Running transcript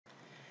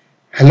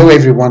Hello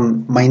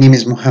everyone, my name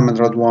is Mohammed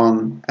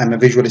Radwan. I'm a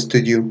Visual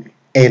Studio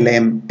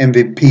ALM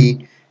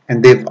MVP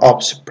and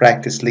DevOps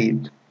practice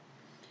lead.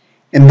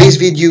 In this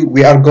video,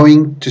 we are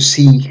going to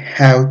see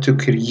how to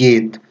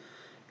create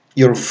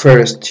your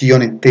first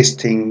unit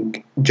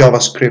testing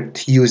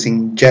JavaScript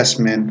using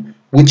Jasmine,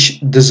 which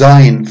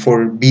designed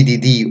for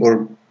BDD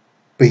or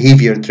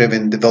behavior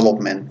driven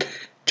development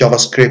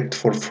JavaScript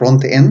for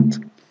front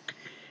end.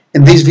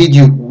 In this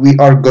video, we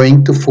are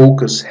going to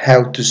focus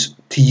how to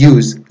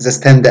use the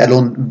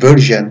standalone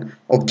version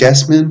of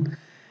Jasmine,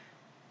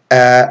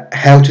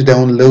 how to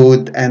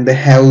download, and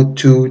how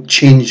to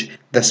change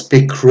the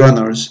spec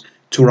runners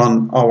to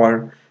run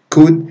our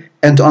code,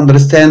 and to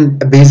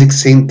understand a basic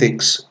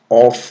syntax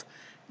of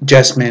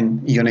Jasmine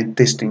unit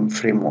testing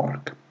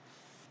framework.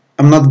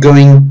 I'm not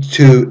going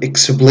to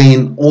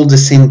explain all the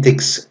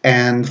syntax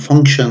and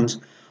functions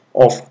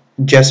of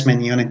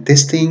Jasmine unit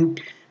testing.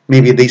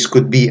 Maybe this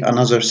could be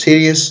another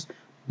series,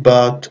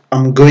 but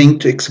I'm going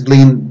to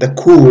explain the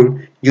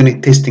core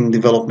unit testing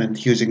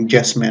development using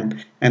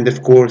Jasmine, and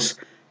of course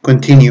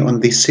continue on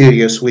this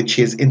series, which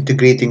is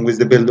integrating with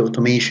the build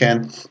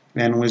automation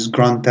and with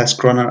Grunt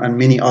Task Runner and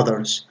many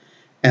others.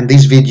 And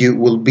this video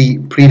will be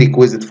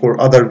prerequisite for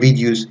other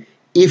videos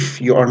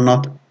if you are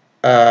not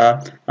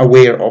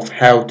aware of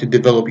how to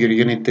develop your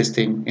unit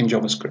testing in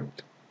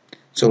JavaScript.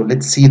 So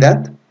let's see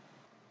that.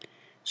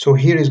 So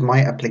here is my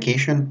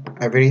application,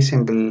 a very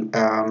simple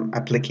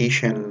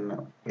application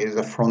is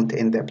a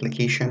front-end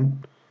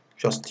application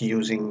just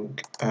using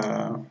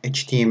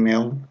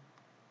HTML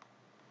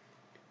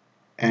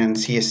and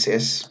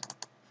CSS,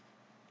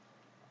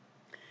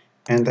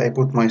 and I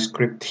put my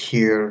script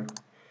here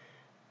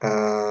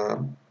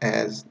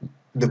as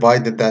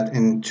divided that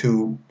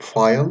into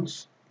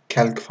files,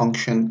 calc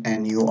function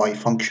and UI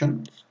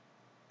functions.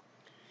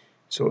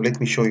 So let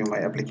me show you my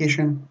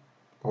application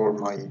or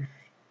my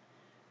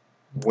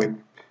web.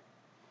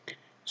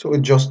 So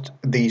it's just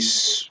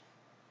this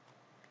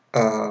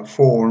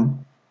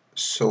form.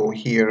 So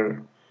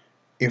here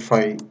if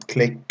I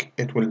click,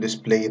 it will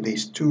display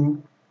these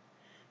two.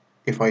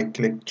 If I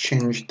click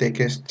change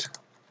text,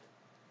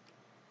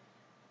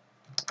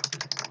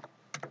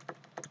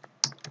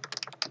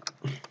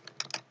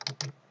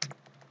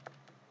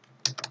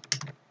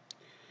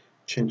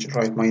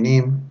 write my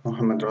name,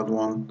 Mohammed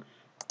Radwan.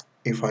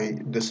 If I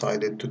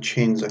decided to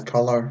change the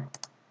color,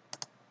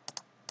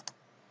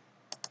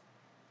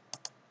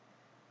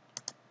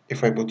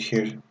 if I put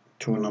here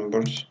two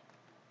numbers,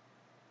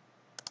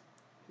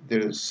 there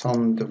is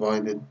sum,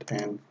 divided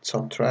and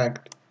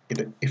subtract.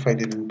 If I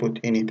didn't put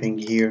anything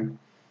here,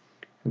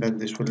 then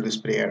this will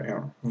display an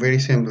error. Very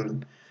simple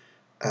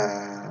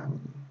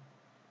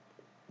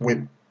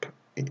web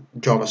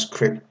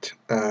JavaScript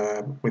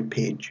web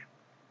page.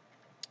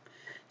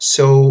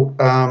 So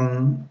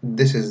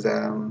this is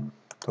the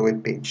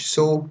web page.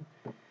 So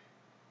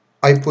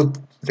I put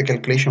the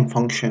calculation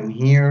function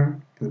here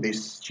in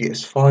this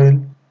JS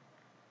file,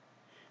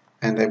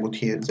 and I put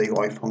here the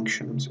UI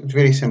functions. It's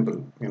very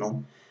simple, you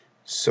know.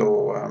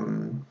 So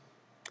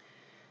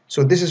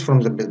so this is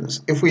from the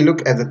business. If we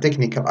look at the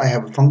technical, I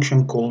have a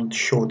function called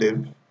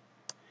showDev.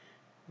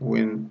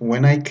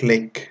 When I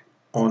click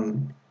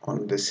on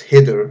this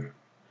header,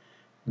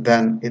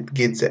 then it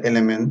gets the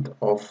element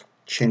of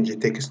change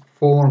text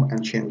form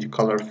and change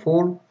color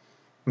form,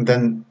 and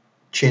then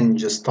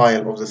change the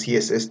style of the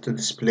CSS to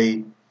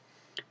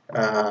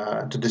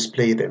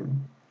display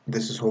them.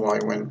 This is why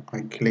when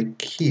I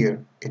click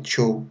here, it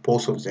shows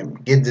both of them,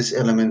 get this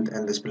element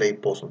and display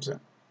both of them.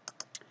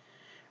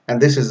 And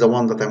this is the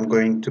one that I'm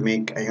going to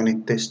make a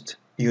unit test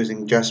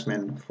using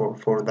Jasmine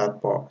for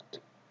that part.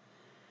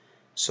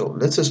 So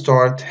let's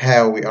start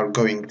how we are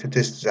going to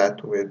test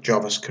that with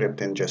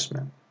JavaScript and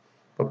Jasmine.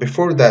 But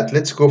before that,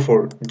 let's go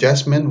for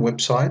Jasmine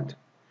website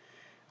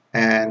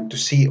and to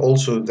see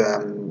also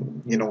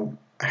the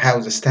how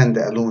the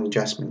standalone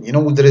Jasmine.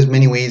 There is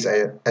many ways,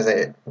 as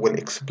I will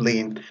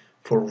explain,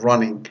 for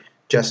running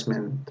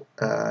Jasmine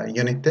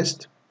unit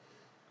test.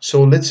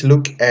 So let's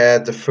look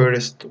at the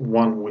first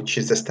one, which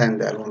is the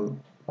standalone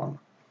one.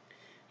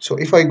 So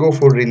if I go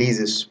for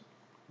releases,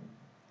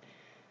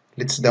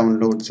 let's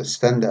download the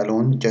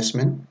standalone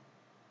Jasmine.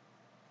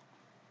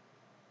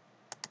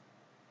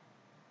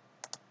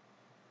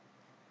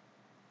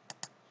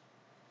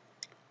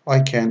 I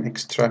can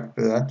extract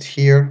that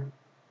here.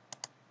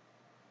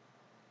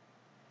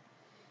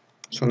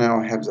 So now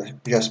I have the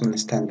Jasmine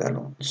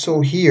standalone.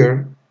 So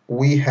here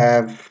we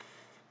have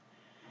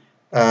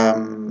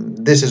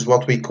this is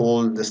what we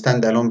call the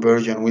standalone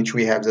version, which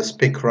we have the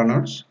spec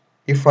runners.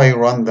 If I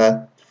run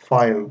that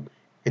file,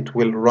 it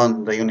will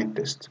run the unit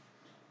test.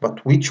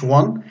 But which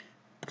one?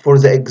 For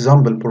the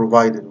example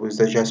provided with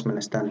the Jasmine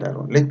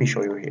standalone. Let me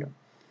show you here.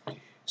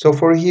 So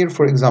for here,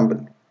 for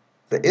example,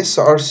 the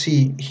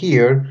src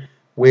here,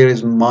 where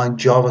is my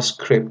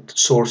JavaScript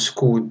source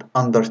code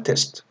under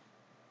test?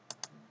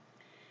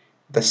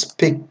 The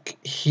spec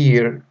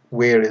here,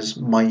 where is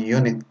my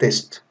unit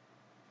test?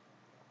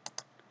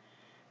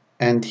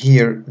 And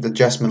here the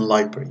Jasmine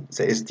library,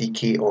 the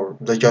SDK or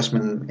the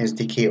Jasmine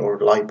SDK or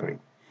library.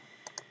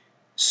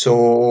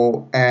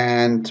 So,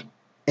 and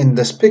in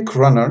the spec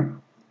runner,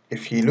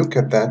 if you look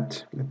at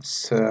that,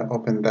 let's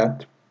open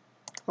that.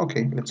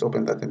 Okay, let's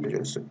open that in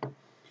Visual Studio.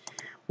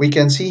 We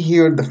can see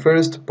here the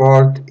first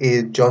part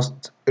is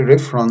just a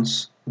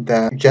reference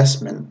the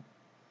Jasmine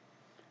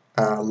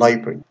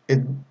library.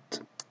 It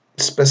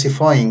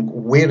specifying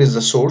where is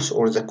the source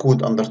or the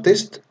code under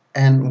test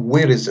and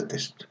where is the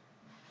test.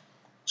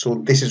 So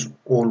this is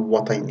all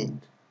what I need.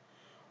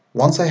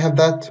 Once I have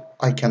that,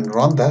 I can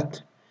run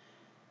that.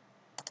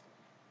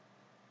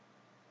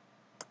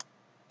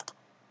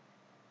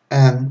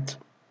 And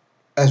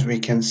as we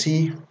can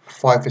see,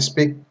 5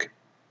 spec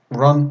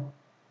run.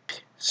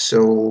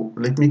 So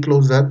let me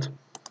close that.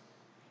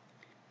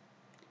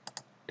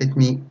 Let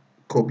me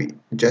copy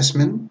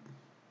Jasmine.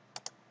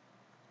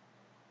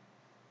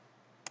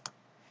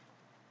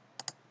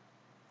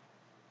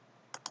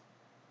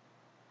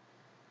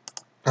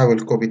 I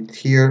will copy it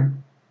here.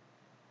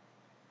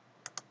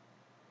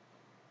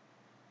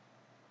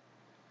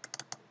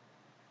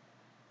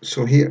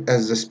 So here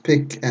as the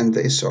spec and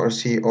the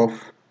src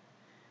of.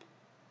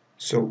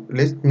 So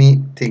let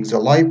me take the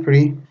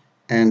library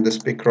and the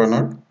spec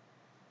runner.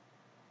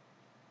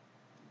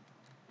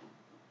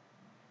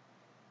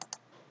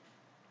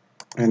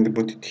 And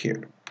put it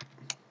here.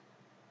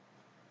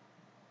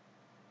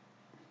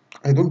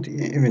 I don't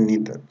even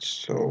need that.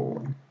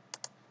 So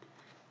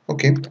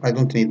okay, I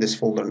don't need this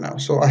folder now.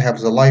 So I have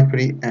the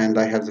library and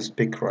I have the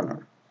spec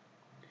runner.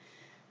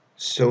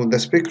 So the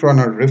spec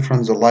runner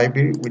reference the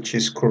library, which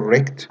is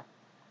correct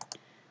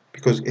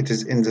because it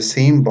is in the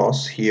same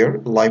bus here,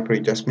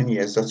 library Jasmine.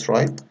 Yes, that's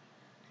right.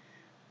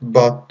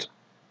 But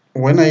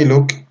when I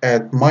look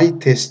at my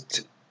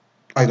test,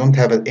 I don't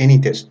have any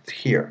test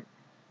here.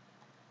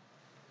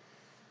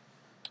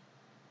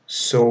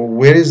 So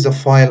where is the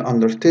file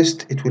under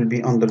test? It will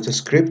be under the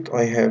script.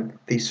 I have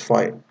this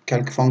file,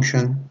 calc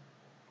function.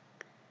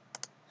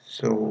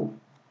 So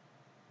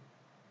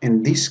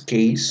in this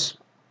case,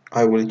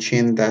 I will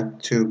change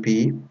that to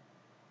be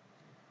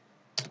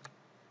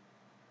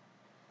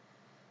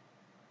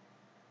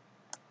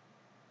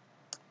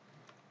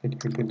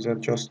let me put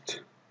that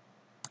just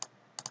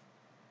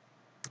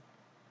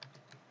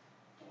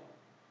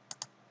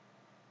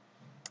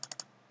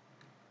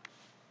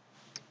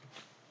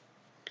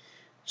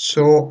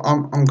so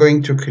I'm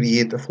going to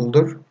create a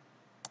folder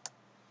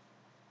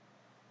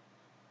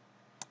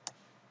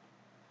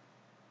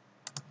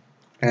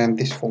and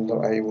this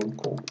folder I will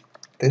call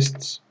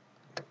tests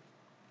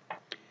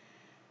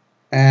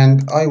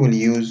and I will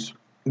use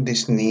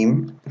this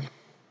name.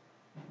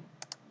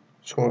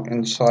 So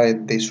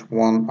inside this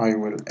one I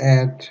will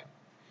add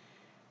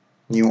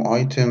new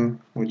item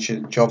which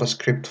is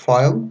JavaScript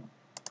file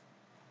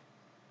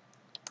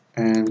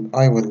and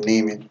I will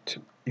name it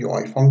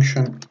UI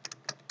function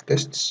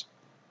tests.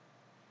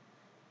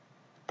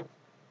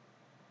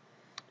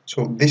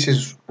 So this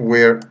is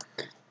where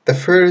the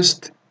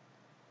first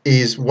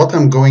is what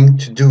I'm going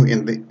to do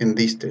in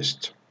this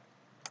test.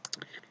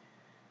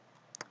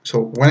 So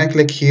when I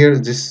click here,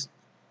 this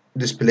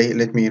display,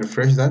 let me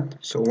refresh that.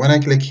 So when I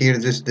click here,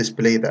 this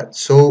display that.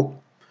 So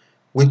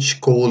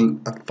which call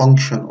a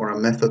function or a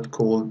method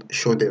called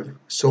showDev.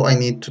 So I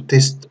need to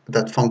test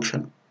that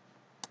function.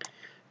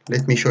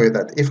 Let me show you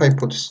that. If I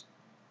put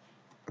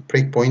a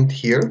breakpoint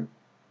here,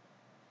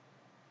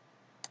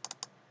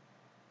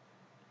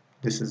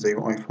 this is the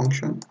UI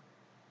function.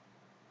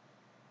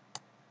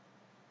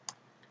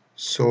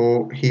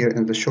 So here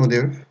in the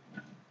showDev,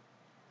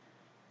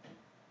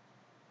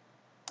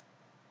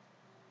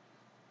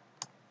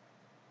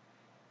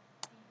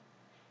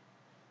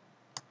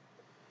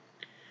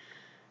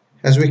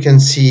 as we can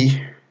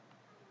see,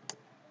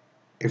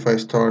 if I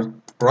start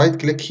right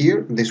click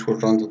here, this will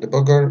run the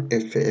debugger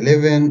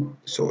F11.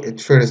 So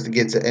it first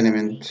gets the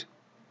element,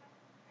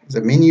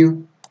 the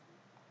menu,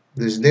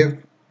 this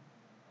div,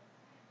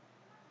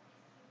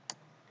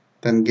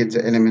 then get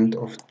the element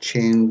of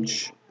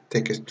change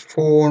text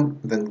form,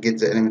 then get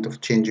the element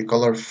of change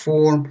color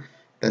form.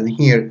 Then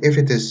here, if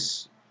it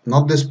is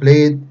not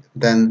displayed,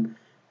 then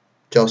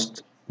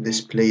just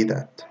display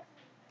that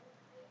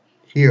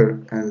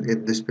here and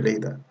it display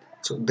that.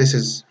 So this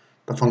is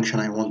the function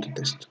I want to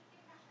test.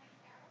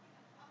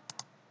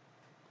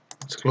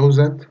 Let's close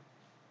that.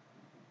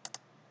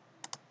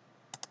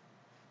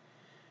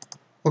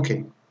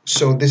 Okay,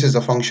 so this is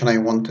the function I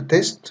want to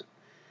test.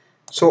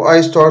 So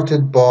I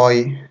started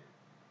by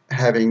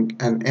having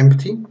an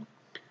empty.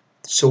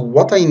 So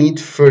what I need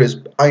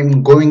first,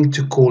 I'm going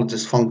to call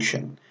this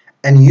function,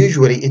 and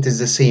usually it is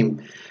the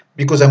same.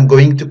 Because I'm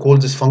going to call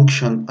this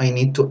function, I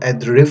need to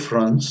add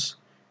reference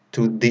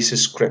to this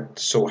script.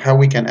 So how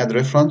we can add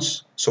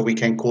reference? So we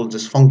can call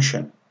this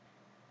function.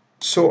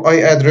 So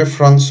I add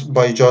reference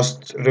by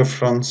just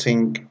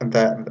referencing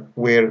that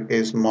where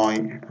is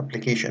my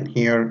application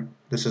here.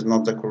 This is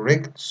not the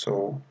correct,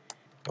 so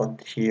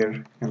but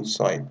here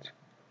inside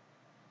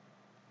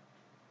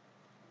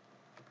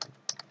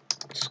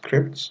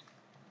scripts.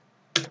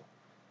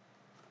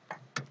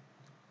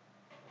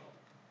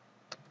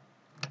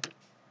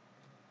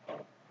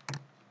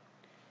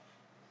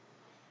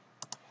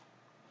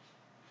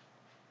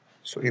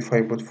 So if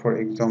I put, for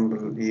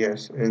example,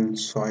 yes,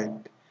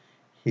 inside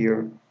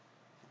here,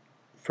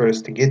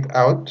 first get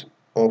out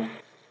of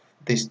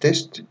this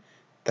test,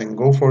 then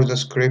go for the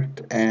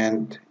script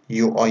and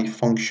UI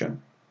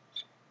function,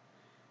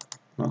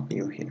 not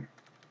new here.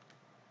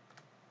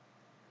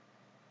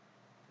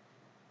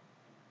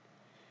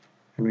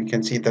 And we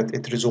can see that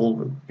it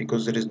resolved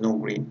because there is no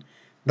green.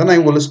 Then I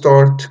will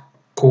start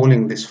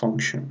calling this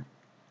function.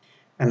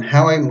 And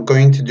how I'm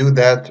going to do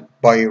that?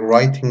 By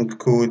writing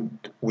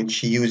code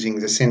which using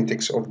the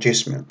syntax of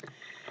Jasmine.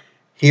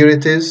 Here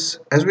it is.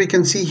 As we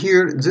can see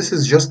here, this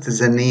is just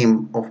the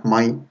name of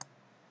my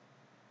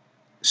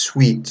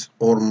suite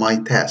or my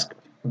task.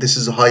 This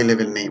is a high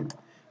level name,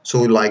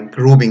 so like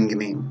grouping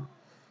name.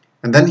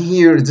 And then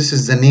here, this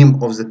is the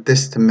name of the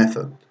test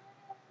method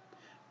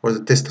or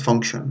the test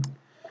function.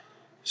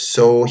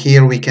 So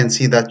here we can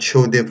see that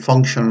show dev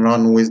function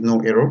run with no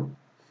error.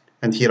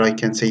 And here I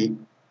can say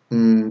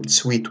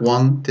suite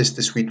 1,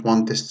 test suite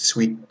 1, test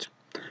suite,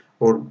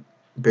 or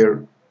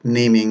bear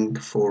naming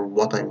for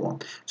what I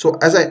want. So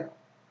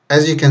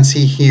as you can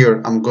see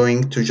here, I'm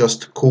going to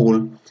just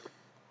call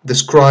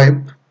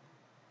describe.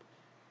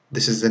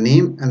 This is the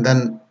name, and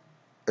then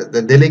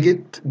the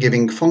delegate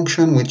giving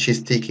function which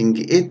is taking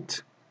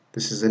it.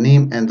 This is the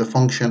name, and the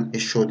function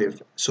is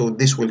showDev. So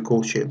this will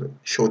call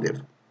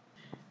showDev.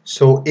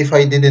 So if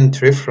I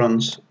didn't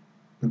reference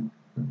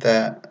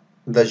the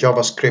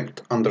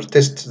JavaScript under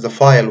test, the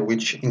file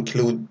which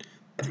include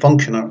the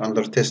functioner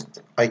under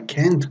test, I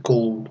can't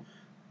call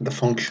the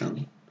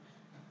function.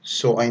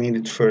 So I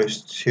needed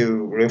first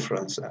to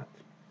reference that.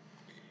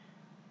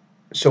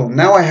 So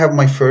now I have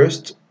my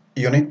first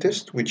unit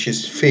test, which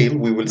is fail.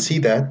 We will see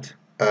that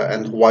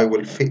and why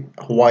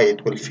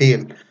it will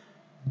fail.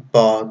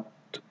 But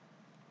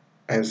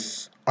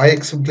as I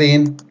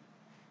explained,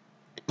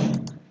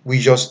 we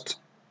just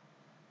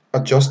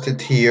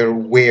adjusted here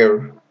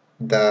where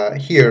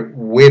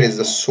is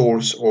the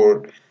source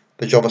or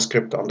the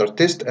JavaScript under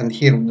test, and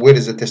here where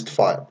is the test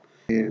file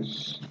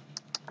is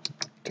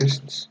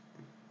tests,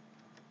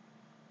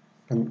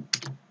 and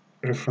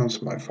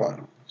reference my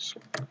file.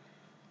 So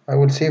I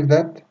will save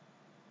that,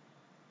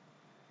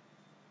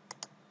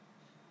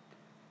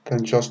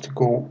 then just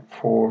go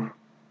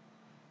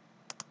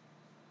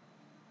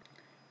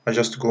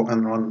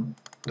and run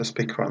the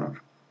specrunner.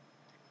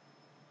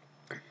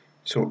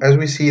 So as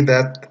we see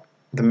that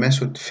the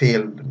method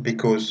failed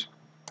because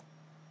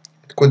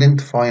it couldn't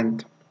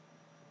find,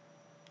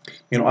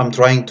 I'm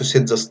trying to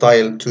set the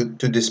style to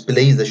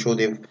display the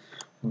showDev,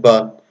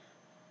 but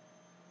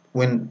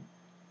when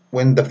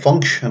the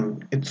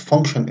function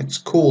it's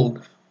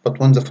called, but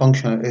when the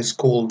function is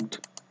called,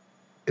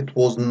 it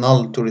was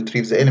null to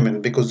retrieve the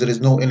element because there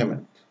is no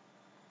element.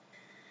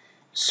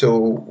 So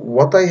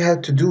what I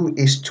had to do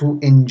is to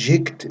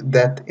inject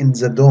that in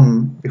the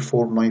DOM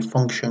before my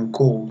function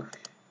call,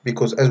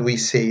 because as we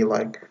say,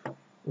 like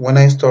when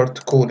I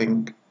start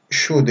calling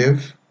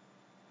showDev,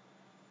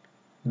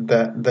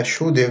 the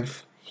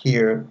showDev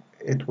here,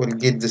 it will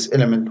get this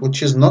element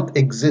which is not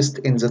exist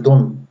in the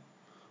DOM.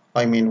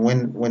 I mean,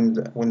 when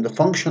the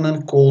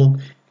functional call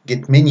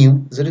get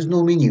menu, there is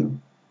no menu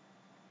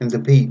in the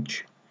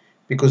page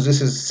because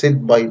this is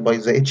set by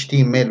the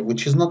HTML,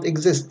 which is not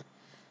exist.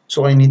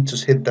 So I need to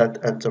set that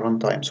at the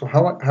runtime. So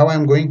how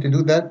I'm going to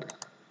do that?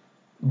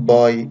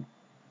 By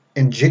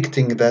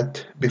injecting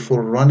that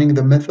before running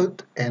the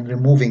method and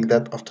removing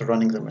that after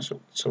running the method.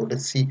 So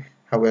let's see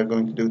how we're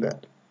going to do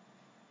that.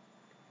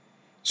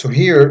 So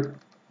here,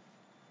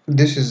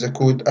 this is the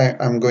code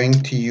I'm going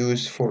to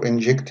use for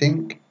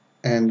injecting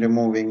and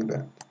removing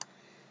that.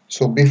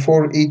 So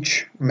before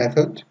each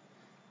method,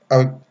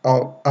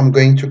 I'm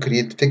going to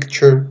create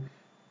picture,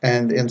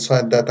 and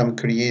inside that I'm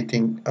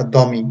creating a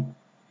dummy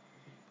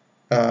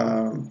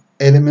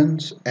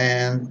element,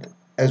 and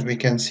as we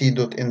can see,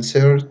 dot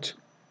insert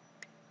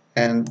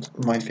and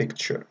my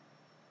picture.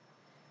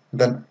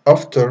 Then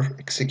after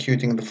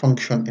executing the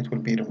function, it will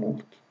be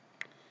removed.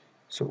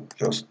 So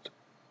just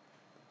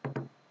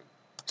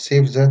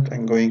save that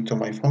and going to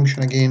my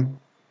function again,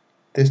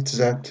 test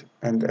that,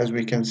 and as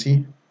we can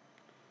see,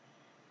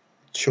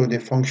 show the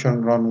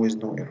function run with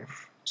no error.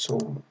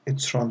 So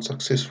it's run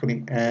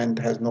successfully and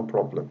has no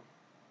problem.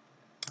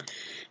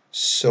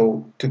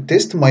 So to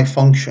test my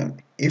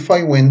function, if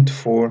I went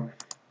for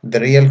the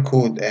real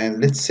code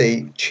and let's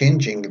say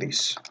changing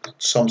this,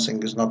 something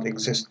does not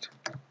exist,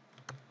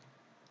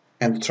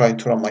 and try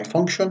to run my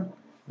function,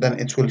 then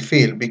it will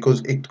fail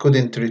because it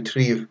couldn't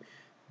retrieve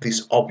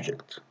this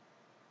object.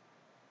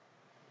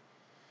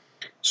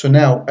 So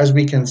now, as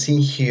we can see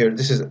here,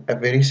 this is a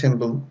very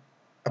simple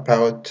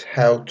about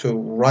how to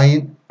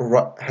write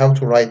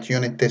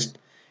unit test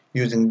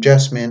using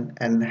Jasmine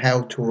and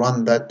how to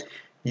run that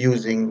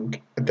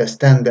using the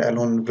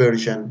standalone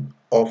version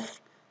of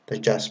the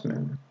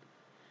Jasmine,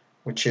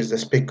 which is the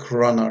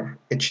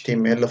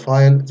specrunner.html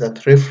file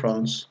that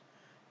reference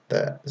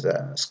the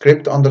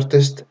script under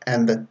test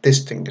and the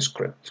testing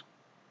script.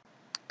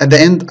 At the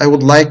end, I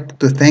would like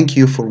to thank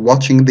you for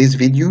watching this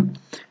video.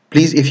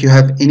 Please, if you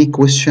have any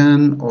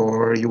question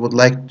or you would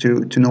like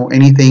to know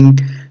anything,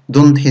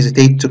 don't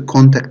hesitate to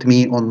contact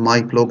me on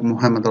my blog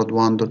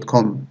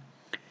muhammadradwan.com.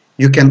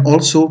 You can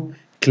also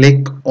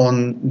click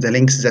on the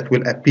links that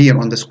will appear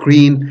on the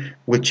screen,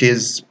 which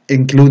is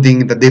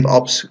including the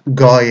DevOps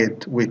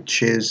guide,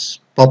 which is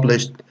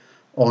published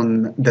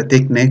on the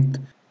TechNet.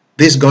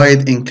 This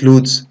guide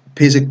includes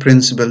basic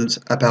principles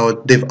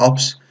about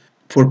DevOps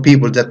for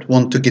people that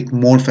want to get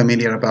more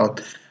familiar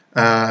about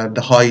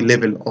the high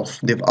level of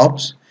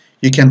DevOps.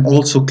 You can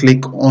also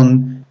click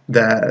on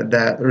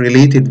the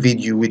related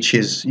video, which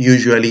is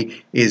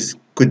usually is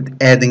could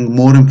adding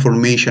more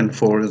information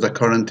for the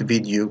current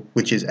video,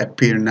 which is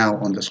appear now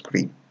on the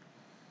screen.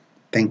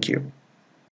 Thank you.